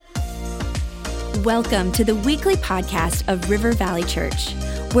Welcome to the weekly podcast of River Valley Church.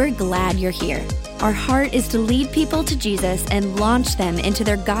 We're glad you're here. Our heart is to lead people to Jesus and launch them into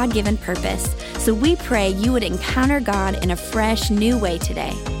their God-given purpose. So we pray you would encounter God in a fresh, new way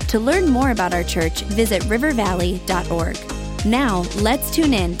today. To learn more about our church, visit rivervalley.org. Now, let's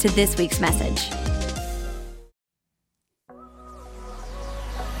tune in to this week's message.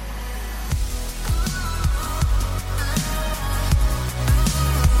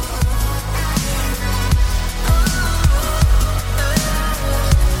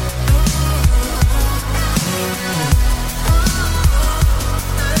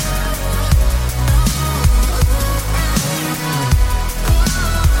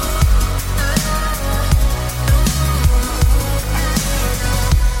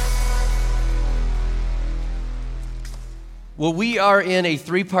 Well, we are in a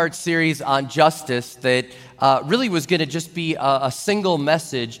three-part series on justice that really was going to just be a single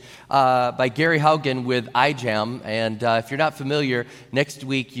message by Gary Haugen with iJam. And if you're not familiar, next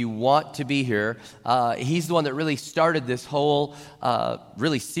week you want to be here. He's the one that really started this whole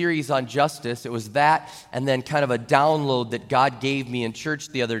really series on justice. It was that and then kind of a download that God gave me in church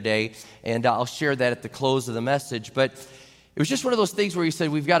the other day. And I'll share that at the close of the message. But it was just one of those things where he said,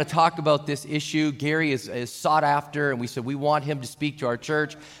 we've got to talk about this issue. Gary is sought after, and we said, we want him to speak to our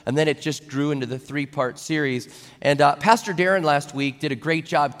church. And then it just grew into the three-part series. And Pastor Darren last week did a great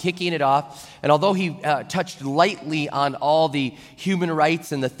job kicking it off. And although he touched lightly on all the human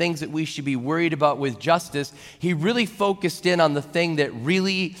rights and the things that we should be worried about with justice, he really focused in on the thing that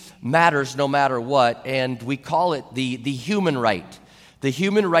really matters no matter what. And we call it the human right. The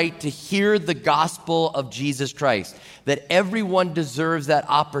human right to hear the gospel of Jesus Christ, that everyone deserves that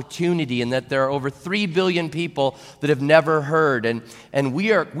opportunity and that there are over 3 billion people that have never heard. And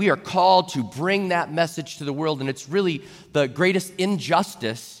we are called to bring that message to the world, and it's really the greatest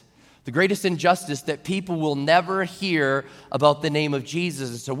injustice that people will never hear about the name of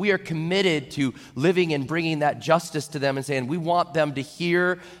Jesus. And so we are committed to living and bringing that justice to them and saying we want them to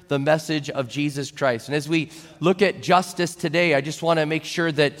hear the message of Jesus Christ. And as we look at justice today, I just want to make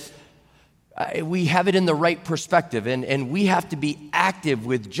sure that we have it in the right perspective, and we have to be active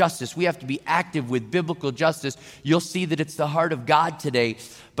with justice. We have to be active with biblical justice. You'll see that it's the heart of God today.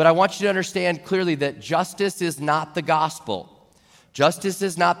 But I want you to understand clearly that justice is not the gospel. Justice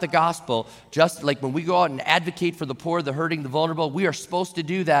is not the gospel. Just like when we go out and advocate for the poor, the hurting, the vulnerable, we are supposed to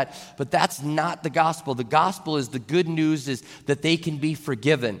do that, but that's not the gospel. The gospel is the good news is that they can be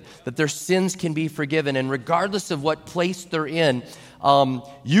forgiven, that their sins can be forgiven, and regardless of what place they're in,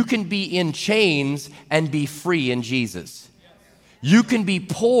 you can be in chains and be free in Jesus. You can be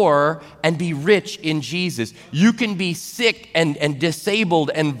poor and be rich in Jesus. You can be sick and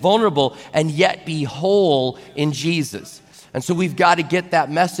disabled and vulnerable and yet be whole in Jesus. And so we've got to get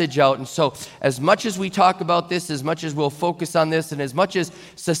that message out. And so as much as we talk about this, as much as we'll focus on this, and as much as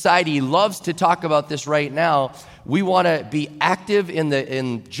society loves to talk about this right now, we want to be active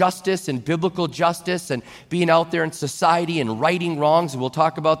in justice and biblical justice and being out there in society and righting wrongs, and we'll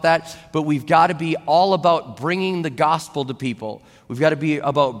talk about that. But we've got to be all about bringing the gospel to people. We've got to be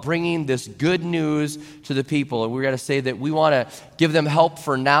about bringing this good news to the people. And we've got to say that we want to give them help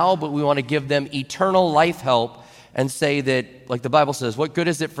for now, but we want to give them eternal life help. And say that, like the Bible says, what good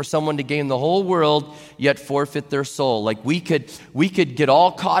is it for someone to gain the whole world yet forfeit their soul? Like we could get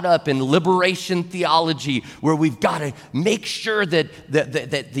all caught up in liberation theology where we've got to make sure that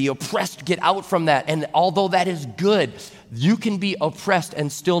the oppressed get out from that. And although that is good, you can be oppressed and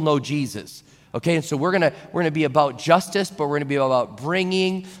still know Jesus. Okay, and so we're gonna be about justice, but we're gonna be about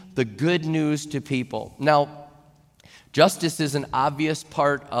bringing the good news to people. Now, justice is an obvious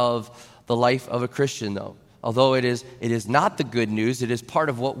part of the life of a Christian, though. Although it is not the good news, it is part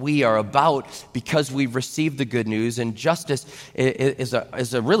of what we are about because we've received the good news. And justice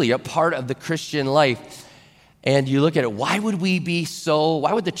is really a part of the Christian life. And you look at it, why would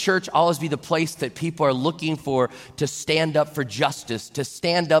the church always be the place that people are looking for to stand up for justice, to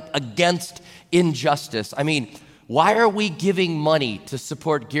stand up against injustice? I mean, why are we giving money to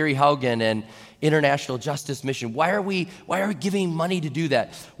support Gary Haugen and International Justice Mission? Why are we giving money to do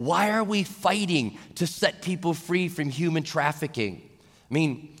that? Why are we fighting to set people free from human trafficking? I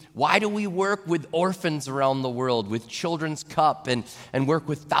mean, why do we work with orphans around the world, with Children's Cup, and work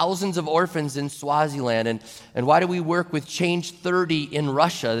with thousands of orphans in Swaziland? And why do we work with Change 30 in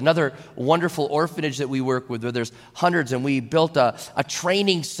Russia, another wonderful orphanage that we work with where there's hundreds, and we built a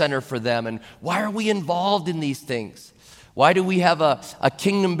training center for them? And why are we involved in these things? Why do we have a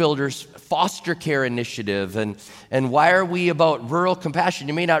Kingdom Builders foster care initiative? And why are we about rural compassion?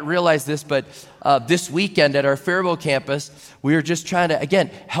 You may not realize this, but this weekend at our Faribault campus, we were just trying to, again,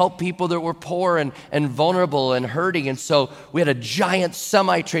 help people that were poor and vulnerable and hurting. And so we had a giant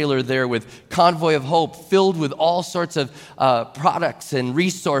semi-trailer there with Convoy of Hope filled with all sorts of products and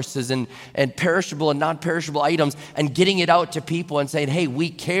resources and perishable and non-perishable items, and getting it out to people and saying, hey, we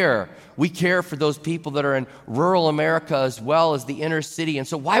care. We care for those people that are in rural America as well as the inner city. And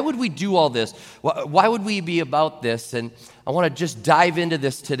so why would we do all this? Why would we be about this? And I want to just dive into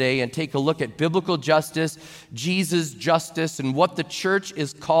this today and take a look at biblical justice, Jesus' justice, and what the church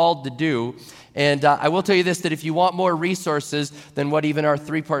is called to do. And I will tell you this, that if you want more resources than what even our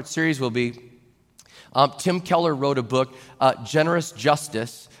three-part series will be, Tim Keller wrote a book, Generous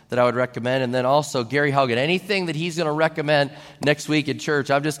Justice, that I would recommend. And then also Gary Haugen. Anything that he's going to recommend next week at church,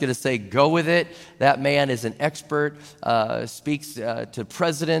 I'm just going to say go with it. That man is an expert, speaks to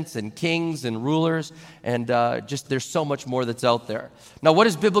presidents and kings and rulers, and just there's so much more that's out there. Now, what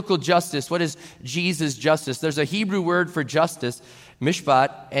is biblical justice? What is Jesus' justice? There's a Hebrew word for justice,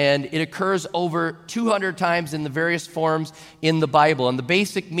 mishpat, and it occurs over 200 times in the various forms in the Bible. And the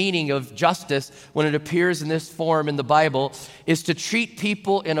basic meaning of justice, when it appears in this form in the Bible, is to treat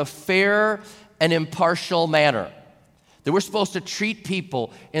people in a fair and impartial manner. That we're supposed to treat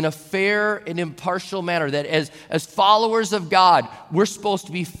people in a fair and impartial manner. That as followers of God, we're supposed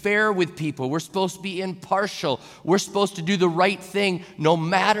to be fair with people. We're supposed to be impartial. We're supposed to do the right thing no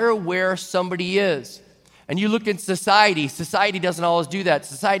matter where somebody is. And you look at society doesn't always do that.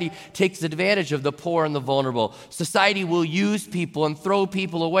 Society takes advantage of the poor and the vulnerable. Society will use people and throw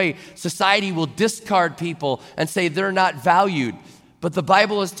people away. Society will discard people and say they're not valued. But the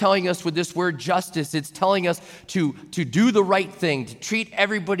Bible is telling us with this word justice, it's telling us to do the right thing, to treat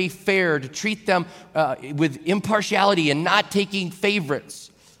everybody fair, to treat them with impartiality and not taking favorites.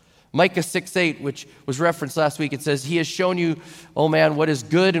 Micah 6:8, which was referenced last week, it says, he has shown you, oh man, what is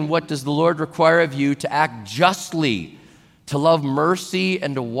good and what does the Lord require of you, to act justly, to love mercy,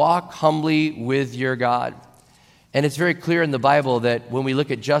 and to walk humbly with your God. And it's very clear in the Bible that when we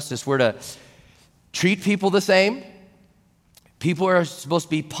look at justice, we're to treat people the same. People are supposed to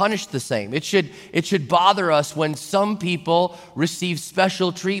be punished the same. It should bother us when some people receive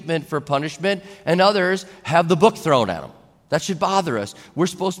special treatment for punishment and others have the book thrown at them. That should bother us. We're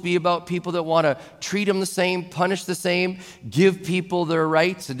supposed to be about people that want to treat them the same, punish the same, give people their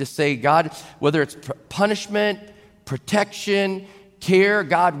rights, and to say, God, whether it's punishment, protection, care,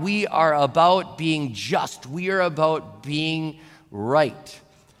 God, we are about being just. We are about being right.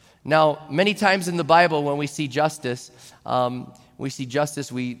 Now, many times in the Bible when we see justice,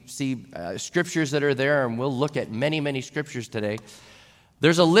 we see scriptures that are there, and we'll look at many, many scriptures today.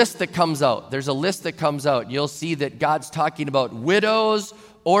 There's a list that comes out. You'll see that God's talking about widows,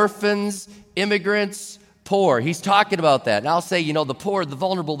 orphans, immigrants, poor. He's talking about that. And I'll say, the poor, the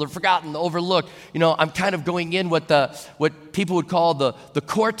vulnerable, the forgotten, the overlooked. I'm kind of going in what people would call the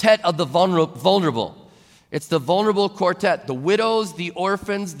quartet of the vulnerable. It's the vulnerable quartet, the widows, the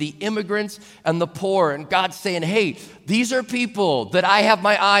orphans, the immigrants, and the poor. And God's saying, hey, these are people that I have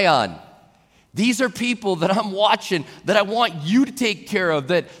my eye on. These are people that I'm watching, that I want you to take care of,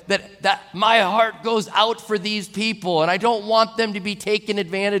 that my heart goes out for these people, and I don't want them to be taken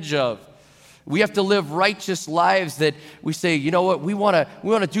advantage of. We have to live righteous lives that we say, you know what, we want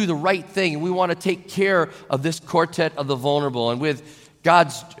to do the right thing, and we want to take care of this quartet of the vulnerable. And with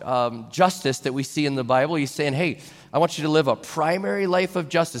God's justice that we see in the Bible, he's saying, hey, I want you to live a primary life of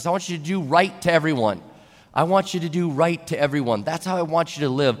justice. I want you to do right to everyone. I want you to do right to everyone. That's how I want you to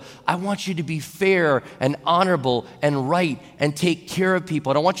live. I want you to be fair and honorable and right and take care of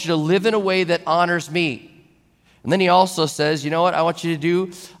people. And I want you to live in a way that honors me. And then he also says, you know what I want you to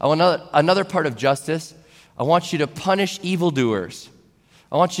do? Another part of justice. I want you to punish evildoers.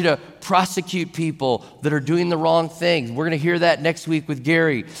 I want you to prosecute people that are doing the wrong things. We're going to hear that next week with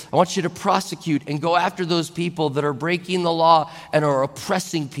Gary. I want you to prosecute and go after those people that are breaking the law and are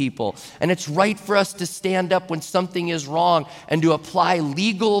oppressing people. And it's right for us to stand up when something is wrong and to apply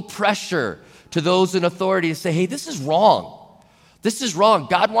legal pressure to those in authority to say, hey, this is wrong. This is wrong.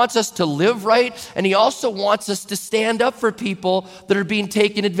 God wants us to live right, and he also wants us to stand up for people that are being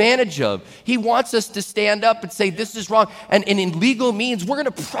taken advantage of. He wants us to stand up and say, this is wrong. And in legal means, we're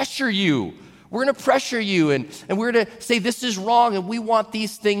going to pressure you. We're going to pressure you, and we're going to say, this is wrong, and we want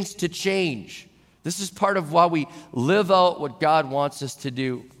these things to change. This is part of why we live out what God wants us to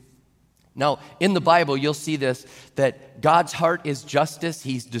do. Now, in the Bible, you'll see this, that God's heart is justice.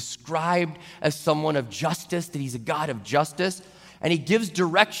 He's described as someone of justice, that he's a God of justice. and he gives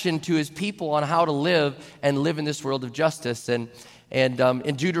direction to his people on how to live in this world of justice. And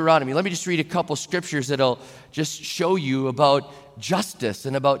in Deuteronomy, let me just read a couple scriptures that'll just show you about justice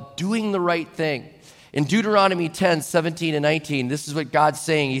and about doing the right thing. In Deuteronomy 10, 17 and 19, this is what God's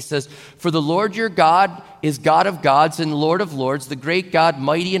saying. He says, "For the Lord your God is God of gods and Lord of lords, the great God,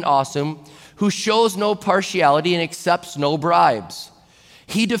 mighty and awesome, who shows no partiality and accepts no bribes.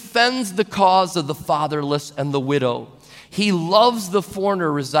 He defends the cause of the fatherless and the widow. He loves the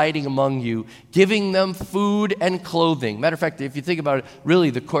foreigner residing among you, giving them food and clothing." Matter of fact, if you think about it,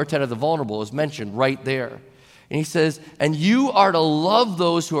 really the quartet of the vulnerable is mentioned right there. And he says, "And you are to love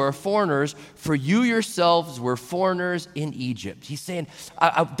those who are foreigners, for you yourselves were foreigners in Egypt." He's saying,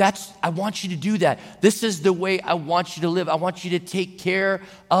 I want you to do that. This is the way I want you to live. I want you to take care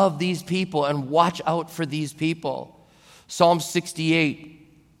of these people and watch out for these people. Psalm 68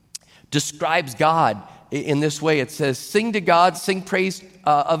 describes God in this way. It says, "Sing to God, sing praise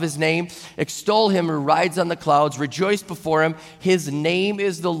of his name, extol him who rides on the clouds, rejoice before him. His name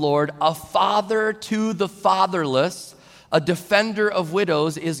is the Lord, a father to the fatherless, a defender of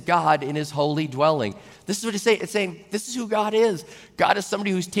widows is God in his holy dwelling." This is what it's saying. It's saying this is who God is. God is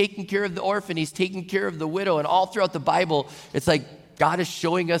somebody who's taking care of the orphan. He's taking care of the widow. And all throughout the Bible, it's like God is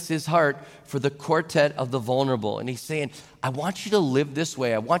showing us his heart for the quartet of the vulnerable. And he's saying, I want you to live this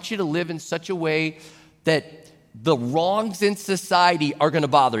way. I want you to live in such a way that the wrongs in society are going to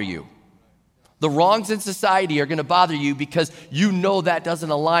bother you. The wrongs in society are going to bother you because you know that doesn't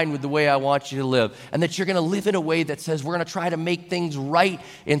align with the way I want you to live. And that you're going to live in a way that says we're going to try to make things right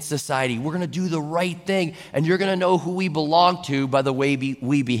in society. We're going to do the right thing. And you're going to know who we belong to by the way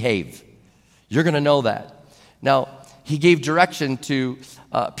we behave. You're going to know that. Now, he gave direction to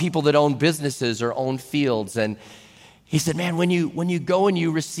people that own businesses or own fields. And he said, man, when you go and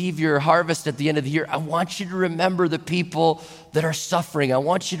you receive your harvest at the end of the year, I want you to remember the people that are suffering. I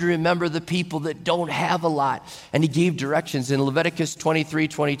want you to remember the people that don't have a lot. And he gave directions. In Leviticus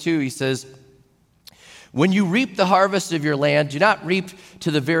 23:22, he says, "When you reap the harvest of your land, do not reap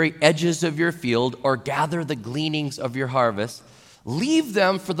to the very edges of your field or gather the gleanings of your harvest. Leave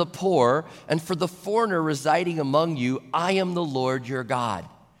them for the poor and for the foreigner residing among you. I am the Lord your God."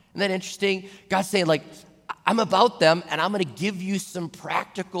 Isn't that interesting? God's saying, like, I'm about them, and I'm going to give you some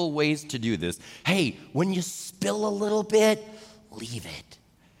practical ways to do this. Hey, when you spill a little bit, leave it.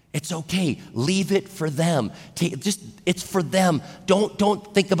 It's okay. Leave it for them. It's for them.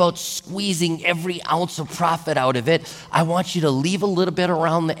 Don't think about squeezing every ounce of profit out of it. I want you to leave a little bit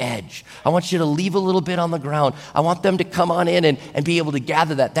around the edge. I want you to leave a little bit on the ground. I want them to come on in and be able to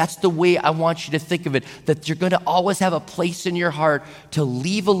gather that. That's the way I want you to think of it, that you're going to always have a place in your heart to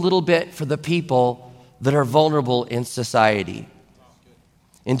leave a little bit for the people that are vulnerable in society.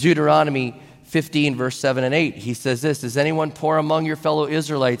 In Deuteronomy 15, verse 7 and 8, he says this, "Is anyone poor among your fellow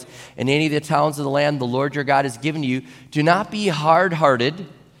Israelites in any of the towns of the land the Lord your God has given you? Do not be hard-hearted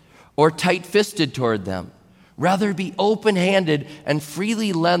or tight-fisted toward them. Rather be open-handed and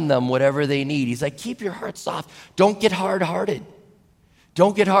freely lend them whatever they need." He's like, keep your heart soft. Don't get hard-hearted.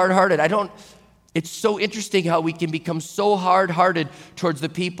 Don't get hard-hearted. It's so interesting how we can become so hard-hearted towards the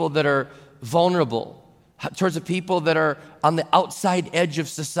people that are vulnerable, towards the people that are on the outside edge of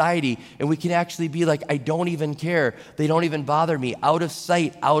society, and we can actually be like, I don't even care. They don't even bother me. Out of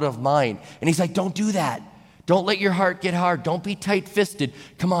sight, out of mind. And he's like, don't do that. Don't let your heart get hard. Don't be tight-fisted.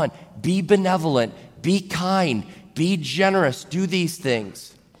 Come on, be benevolent, be kind, be generous. Do these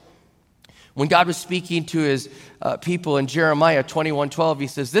things. When God was speaking to his people in Jeremiah 21:12, he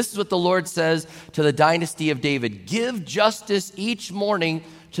says, "This is what the Lord says to the dynasty of David. Give justice each morning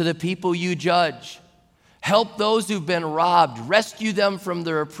to the people you judge. Help those who've been robbed. Rescue them from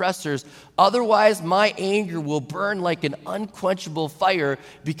their oppressors. Otherwise, my anger will burn like an unquenchable fire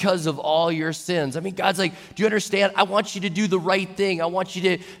because of all your sins." I mean, God's like, do you understand? I want you to do the right thing. I want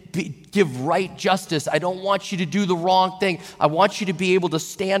you to give right justice. I don't want you to do the wrong thing. I want you to be able to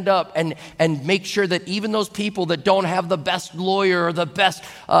stand up and make sure that even those people that don't have the best lawyer or the best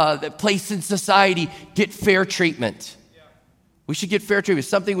place in society get fair treatment. We should get fair treatment.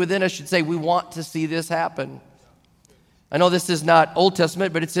 Something within us should say, we want to see this happen. I know this is not Old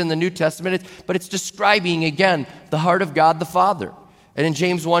Testament, but it's in the New Testament. But it's describing, again, the heart of God the Father. And in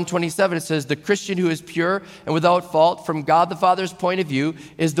James 1:27, it says, "The Christian who is pure and without fault from God the Father's point of view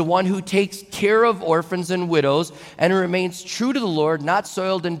is the one who takes care of orphans and widows and remains true to the Lord, not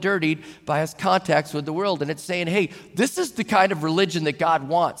soiled and dirtied by his contacts with the world." And it's saying, hey, this is the kind of religion that God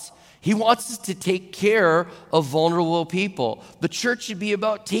wants. He wants us to take care of vulnerable people. The church should be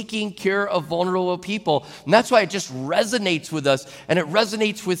about taking care of vulnerable people. And that's why it just resonates with us, and it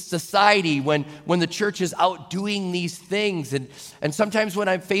resonates with society when the church is out doing these things. And sometimes when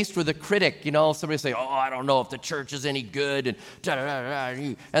I'm faced with a critic, somebody say, oh, I don't know if the church is any good, and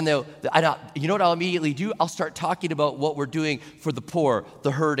da-da-da-da-da. And you know what I'll immediately do? I'll start talking about what we're doing for the poor,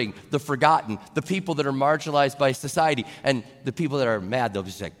 the hurting, the forgotten, the people that are marginalized by society. And the people that are mad, they'll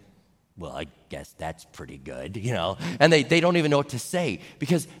just say, well, I guess that's pretty good, And they don't even know what to say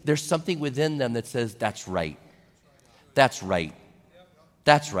because there's something within them that says, that's right. That's right.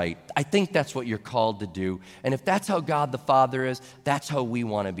 That's right. I think that's what you're called to do. And if that's how God the Father is, that's how we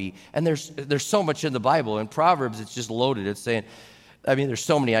want to be. And there's so much in the Bible. In Proverbs, it's just loaded. It's saying, there's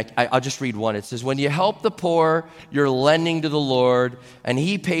so many. I'll just read one. It says, when you help the poor, you're lending to the Lord, and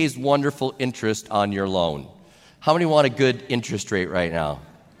he pays wonderful interest on your loan. How many want a good interest rate right now?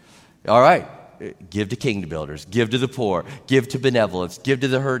 All right, give to kingdom builders, give to the poor, give to benevolence, give to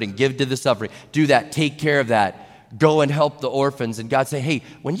the hurting, give to the suffering. Do that, take care of that. Go and help the orphans. And God say, hey,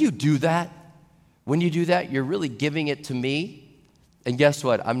 when you do that, you're really giving it to me. And guess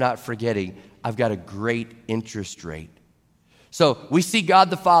what? I'm not forgetting, I've got a great interest rate. So we see God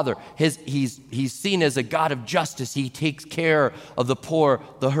the Father. He's seen as a God of justice. He takes care of the poor,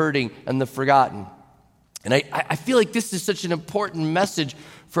 the hurting, and the forgotten. And I feel like this is such an important message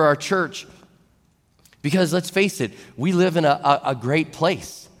for our church because let's face it, we live in a great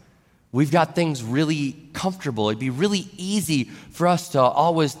place. We've got things really comfortable. It'd be really easy for us to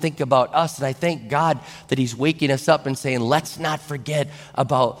always think about us. And I thank God that he's waking us up and saying, let's not forget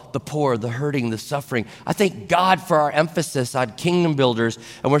about the poor, the hurting, the suffering. I thank God for our emphasis on kingdom builders.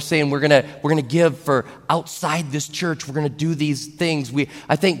 And we're saying we're gonna give for outside this church. We're gonna do these things.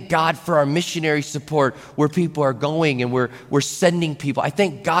 I thank God for our missionary support where people are going and we're sending people. I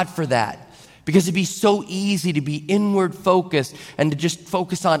thank God for that. Because it'd be so easy to be inward focused and to just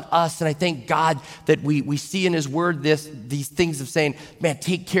focus on us. And I thank God that we see in his word these things of saying, man,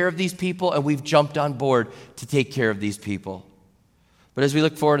 take care of these people. And we've jumped on board to take care of these people. But as we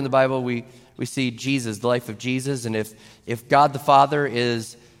look forward in the Bible, we see Jesus, the life of Jesus. And if God the Father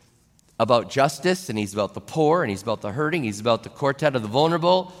is about justice and he's about the poor and he's about the hurting, he's about the quartet of the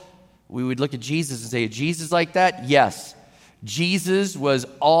vulnerable, we would look at Jesus and say, Jesus like that? Yes. Jesus was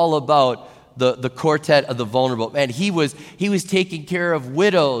all about the quartet of the vulnerable. Man, he was taking care of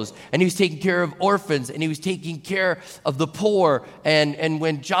widows, and he was taking care of orphans, and he was taking care of the poor. And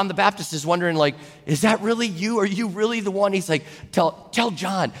when John the Baptist is wondering, like, is that really you? Are you really the one? He's like, tell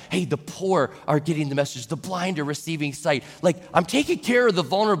John, hey, the poor are getting the message. The blind are receiving sight. Like, I'm taking care of the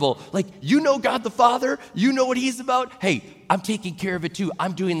vulnerable. Like, you know God the Father? You know what he's about? Hey, I'm taking care of it too.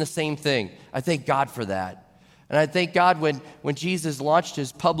 I'm doing the same thing. I thank God for that. And I thank God when Jesus launched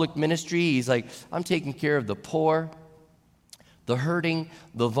his public ministry, he's like, I'm taking care of the poor, the hurting,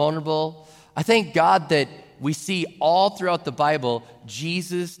 the vulnerable. I thank God that we see all throughout the Bible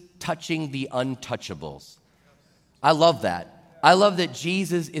Jesus touching the untouchables. I love that. I love that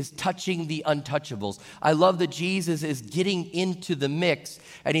Jesus is touching the untouchables. I love that Jesus is getting into the mix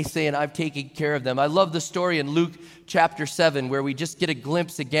and he's saying, I'm taking care of them. I love the story in Luke chapter 7 where we just get a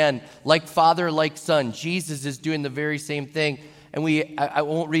glimpse again, like father, like son. Jesus is doing the very same thing. And I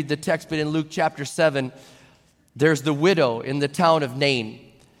won't read the text, but in Luke chapter 7, there's the widow in the town of Nain.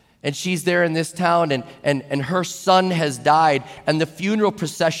 And she's there in this town and her son has died and the funeral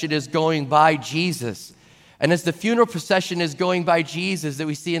procession is going by Jesus. And as the funeral procession is going by Jesus that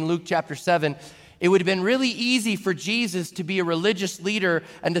we see in Luke chapter 7, it would have been really easy for Jesus to be a religious leader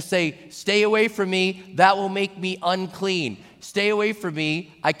and to say, stay away from me, that will make me unclean. Stay away from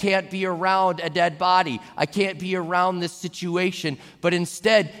me, I can't be around a dead body. I can't be around this situation. But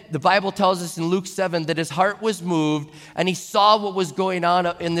instead, the Bible tells us in Luke 7 that his heart was moved and he saw what was going on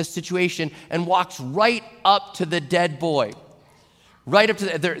in this situation and walks right up to the dead boy. Right up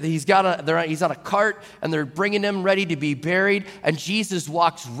to he's on a cart and they're bringing him ready to be buried, and Jesus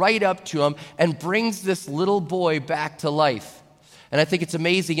walks right up to him and brings this little boy back to life. And I think it's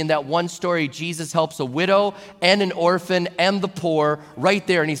amazing in that one story, Jesus helps a widow and an orphan and the poor right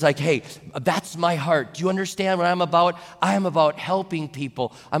there. And he's like, hey, that's my heart. Do you understand what I'm about? I am about helping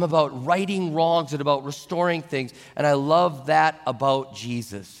people. I'm about righting wrongs and about restoring things. And I love that about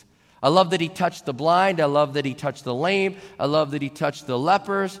Jesus. I love that he touched the blind. I love that he touched the lame. I love that he touched the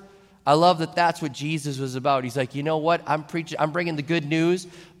lepers. I love that that's what Jesus was about. He's like, you know what? I'm bringing the good news,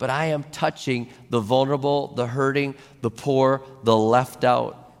 but I am touching the vulnerable, the hurting, the poor, the left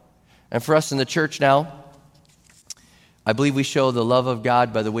out. And for us in the church now, I believe we show the love of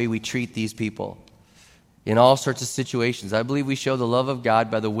God by the way we treat these people. in all sorts of situations. I believe we show the love of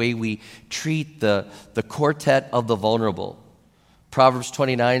God by the way we treat the quartet of the vulnerable. Proverbs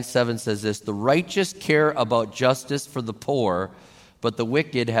 29:7 says this, "The righteous care about justice for the poor, but the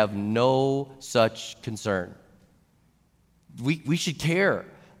wicked have no such concern." We should care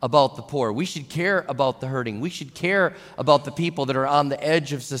about the poor. We should care about the hurting. We should care about the people that are on the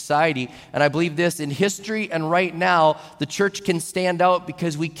edge of society. And I believe this, in history and right now, the church can stand out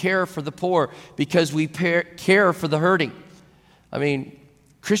because we care for the poor, because we care for the hurting. I mean,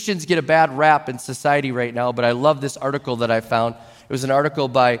 Christians get a bad rap in society right now, but I love this article that I found. It was an article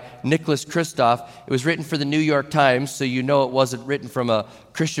by Nicholas Kristof. It was written for the New York Times, so you know it wasn't written from a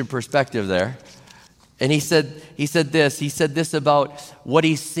Christian perspective there. And he said this about what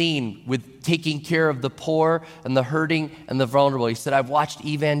he's seen with taking care of the poor and the hurting and the vulnerable. He said, "I've watched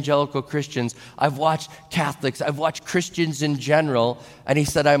evangelical Christians, I've watched Catholics, I've watched Christians in general," and he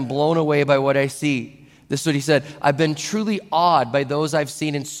said, "I'm blown away by what I see." This is what he said, "I've been truly awed by those I've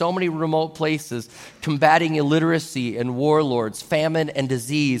seen in so many remote places, combating illiteracy and warlords, famine and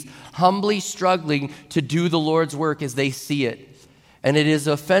disease, humbly struggling to do the Lord's work as they see it. And it is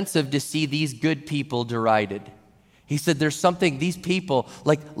offensive to see these good people derided." He said, there's something, these people,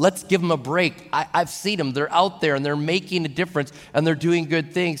 like, let's give them a break. I've seen them. They're out there, and they're making a difference, and they're doing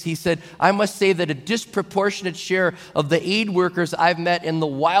good things. He said, "I must say that a disproportionate share of the aid workers I've met in the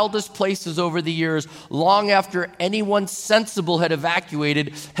wildest places over the years, long after anyone sensible had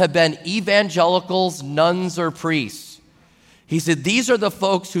evacuated, have been evangelicals, nuns, or priests." He said, "These are the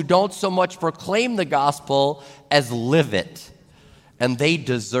folks who don't so much proclaim the gospel as live it, and they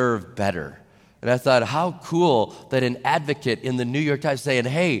deserve better." And I thought, how cool that an advocate in the New York Times saying,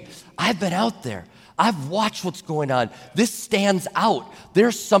 "Hey, I've been out there. I've watched what's going on. This stands out.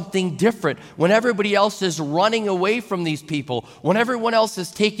 There's something different." When everybody else is running away from these people, when everyone else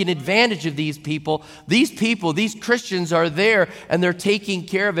is taking advantage of these people, these Christians are there, and they're taking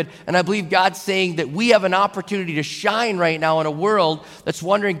care of it. And I believe God's saying that we have an opportunity to shine right now in a world that's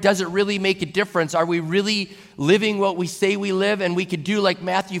wondering, does it really make a difference? Are we really living what we say we live? And we could do like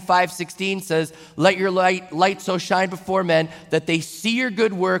Matthew 5:16 says, "Let your light so shine before men that they see your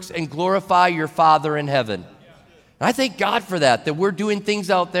good works and glorify your Father in heaven." And I thank God for that we're doing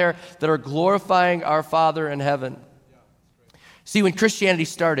things out there that are glorifying our Father in heaven. See, when Christianity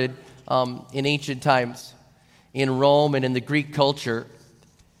started in ancient times, in Rome and in the Greek culture,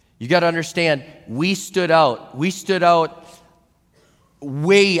 you got to understand, we stood out. We stood out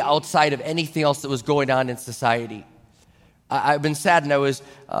way outside of anything else that was going on in society. I've been saddened. I was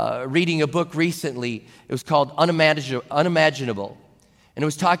reading a book recently. It was called Unimaginable. And it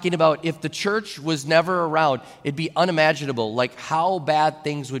was talking about if the church was never around, it'd be unimaginable, like how bad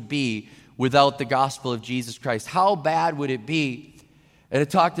things would be without the gospel of Jesus Christ. How bad would it be? And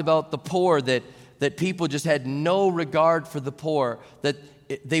it talked about the poor, that people just had no regard for the poor, that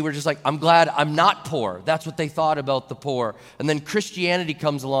they were just like, I'm glad I'm not poor. That's what they thought about the poor. And then Christianity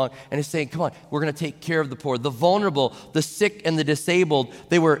comes along and is saying, come on, we're going to take care of the poor. The vulnerable, the sick, and the disabled,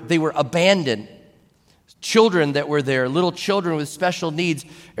 they were abandoned. Children that were there, little children with special needs.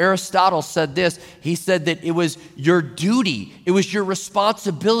 Aristotle said this. He said that it was your duty, it was your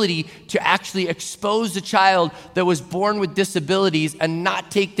responsibility to actually expose a child that was born with disabilities and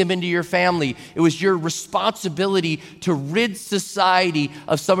not take them into your family. It was your responsibility to rid society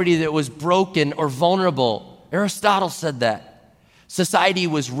of somebody that was broken or vulnerable. Aristotle said that. Society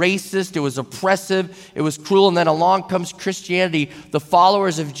was racist, it was oppressive, it was cruel, and then along comes Christianity, the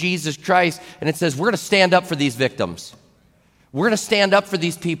followers of Jesus Christ, and it says, we're going to stand up for these victims. We're going to stand up for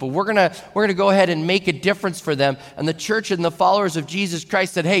these people. We're going to go ahead and make a difference for them. And the church and the followers of Jesus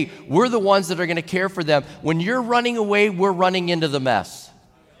Christ said, hey, we're the ones that are going to care for them. When you're running away, we're running into the mess.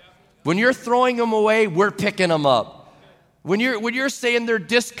 When you're throwing them away, we're picking them up. When you're saying they're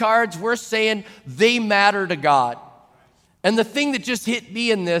discards, we're saying they matter to God. And the thing that just hit me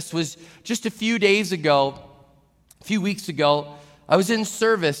in this was just a few weeks ago, I was in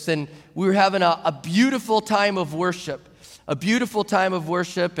service and we were having a beautiful time of worship. And Avalee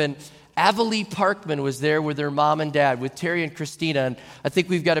Parkman was there with her mom and dad, with Terry and Christina. And I think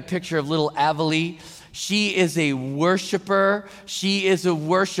we've got a picture of little Avalee. She is a worshiper.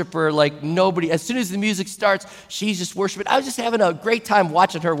 Like nobody. As soon as the music starts, she's just worshiping. I was just having a great time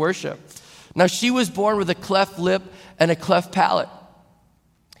watching her worship. Now, she was born with a cleft lip and a cleft palate.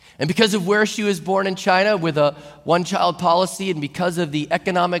 And because of where she was born in China with a one-child policy and because of the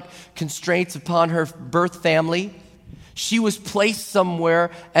economic constraints upon her birth family, she was placed somewhere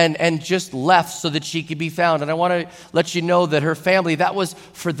and just left so that she could be found. And I want to let you know that her family, that was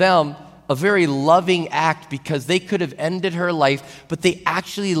for them a very loving act because they could have ended her life, but they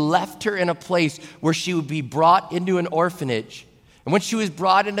actually left her in a place where she would be brought into an orphanage. And when she was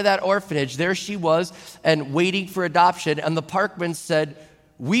brought into that orphanage, there she was and waiting for adoption. And the Parkmans said,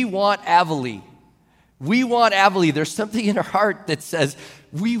 "We want Avalie. We want Avalie." There's something in her heart that says,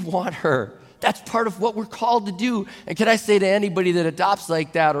 we want her. That's part of what we're called to do. And can I say to anybody that adopts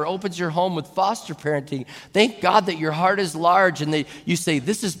like that or opens your home with foster parenting, thank God that your heart is large and that you say,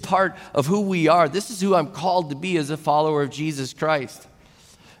 this is part of who we are. This is who I'm called to be as a follower of Jesus Christ.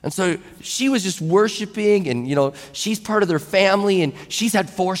 And so she was just worshiping, and, she's part of their family, and she's had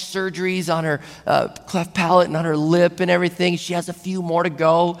 4 surgeries on her cleft palate and on her lip and everything. She has a few more to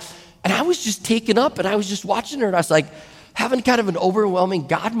go. And I was just taken up, and I was just watching her, and I was like, having kind of an overwhelming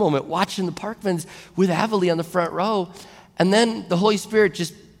God moment, watching the Parkmans with Avalie on the front row. And then the Holy Spirit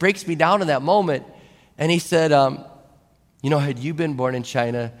just breaks me down in that moment. And he said, had you been born in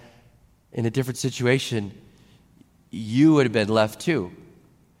China in a different situation, you would have been left too.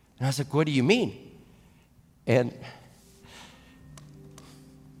 And I was like, what do you mean? And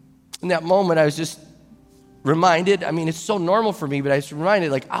in that moment, I was just reminded, it's so normal for me, but I was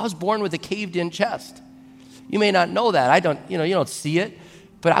reminded, I was born with a caved-in chest. You may not know that. You don't see it,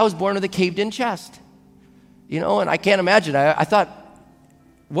 but I was born with a caved-in chest. And I can't imagine. I thought,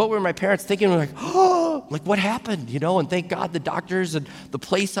 what were my parents thinking? We're like, what happened? And thank God the doctors and the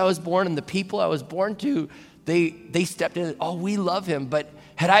place I was born and the people I was born to, they stepped in. Oh, we love him. But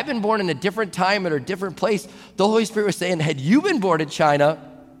had I been born in a different time or a different place, the Holy Spirit was saying, had you been born in China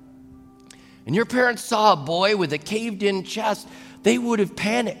and your parents saw a boy with a caved-in chest, they would have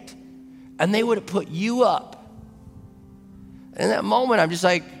panicked and they would have put you up. In that moment, I'm just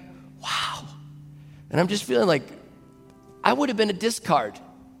like, wow. And I'm just feeling like I would have been a discard.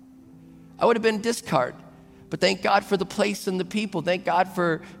 I would have been a discard. But thank God for the place and the people. Thank God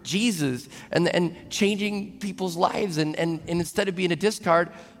for Jesus and changing people's lives. And instead of being a discard,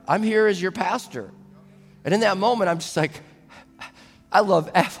 I'm here as your pastor. And in that moment, I'm just like, I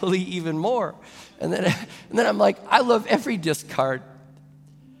love Avalie even more. And then I'm like, I love every discard.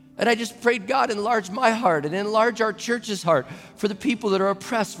 And I just prayed, God, enlarge my heart and enlarge our church's heart for the people that are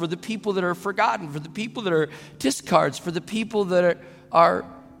oppressed, for the people that are forgotten, for the people that are discards, for the people that are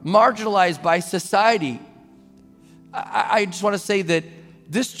marginalized by society. I just want to say that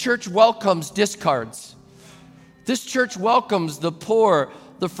this church welcomes discards. This church welcomes the poor,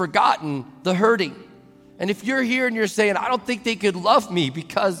 the forgotten, the hurting. And if you're here and you're saying, I don't think they could love me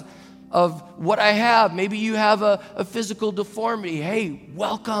because of what I have. Maybe you have a physical deformity. Hey,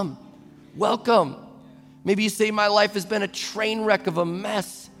 welcome. Welcome. Maybe you say my life has been a train wreck of a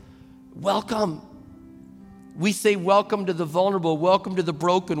mess. Welcome. We say welcome to the vulnerable, welcome to the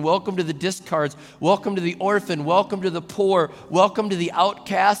broken, welcome to the discards, welcome to the orphan, welcome to the poor, welcome to the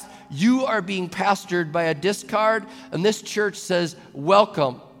outcast. You are being pastored by a discard, and this church says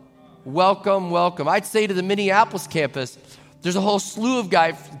welcome, welcome, welcome. I'd say to the Minneapolis campus, there's a whole slew of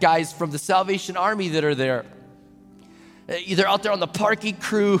guys from the Salvation Army that are there. They're out there on the parking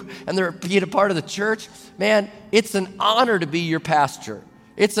crew and they're being a part of the church. Man, it's an honor to be your pastor.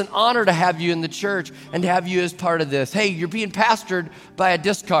 It's an honor to have you in the church and to have you as part of this. Hey, you're being pastored by a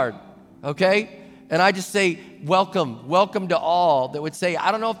discard, okay? And I just say, welcome to all that would say,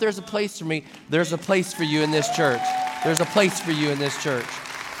 I don't know if there's a place for me. There's a place for you in this church. There's a place for you in this church.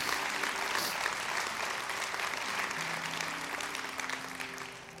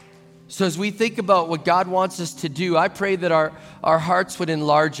 So as we think about what God wants us to do, I pray that our hearts would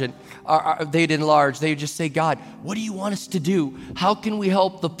enlarge and they'd enlarge. They would just say, God, what do you want us to do? How can we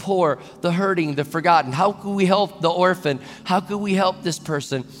help the poor, the hurting, the forgotten? How can we help the orphan? How can we help this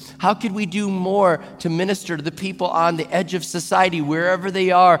person? How could we do more to minister to the people on the edge of society, wherever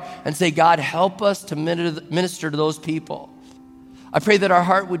they are, and say, God, help us to minister to those people? I pray that our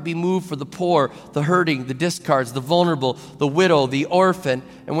heart would be moved for the poor, the hurting, the discards, the vulnerable, the widow, the orphan.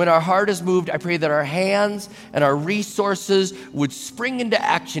 And when our heart is moved, I pray that our hands and our resources would spring into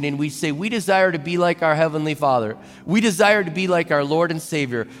action and we say, we desire to be like our Heavenly Father. We desire to be like our Lord and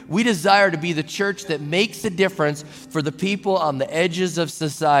Savior. We desire to be the church that makes a difference for the people on the edges of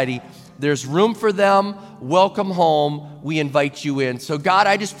society. There's room for them. Welcome home. We invite you in. So God,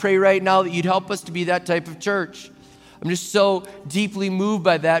 I just pray right now that you'd help us to be that type of church. I'm just so deeply moved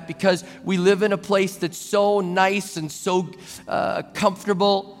by that because we live in a place that's so nice and so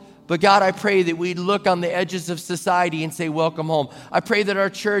comfortable. But God, I pray that we'd look on the edges of society and say, welcome home. I pray that our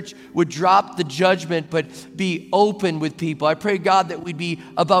church would drop the judgment but be open with people. I pray, God, that we'd be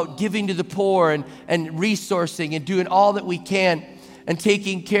about giving to the poor and resourcing and doing all that we can and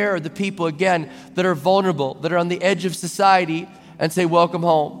taking care of the people, again, that are vulnerable, that are on the edge of society and say, welcome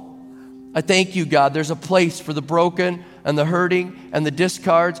home. I thank you, God. There's a place for the broken and the hurting and the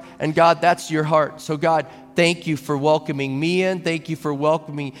discards. And God, that's your heart. So God, thank you for welcoming me in. Thank you for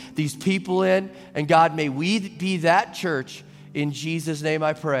welcoming these people in. And God, may we be that church. In Jesus' name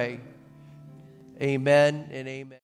I pray. Amen and amen.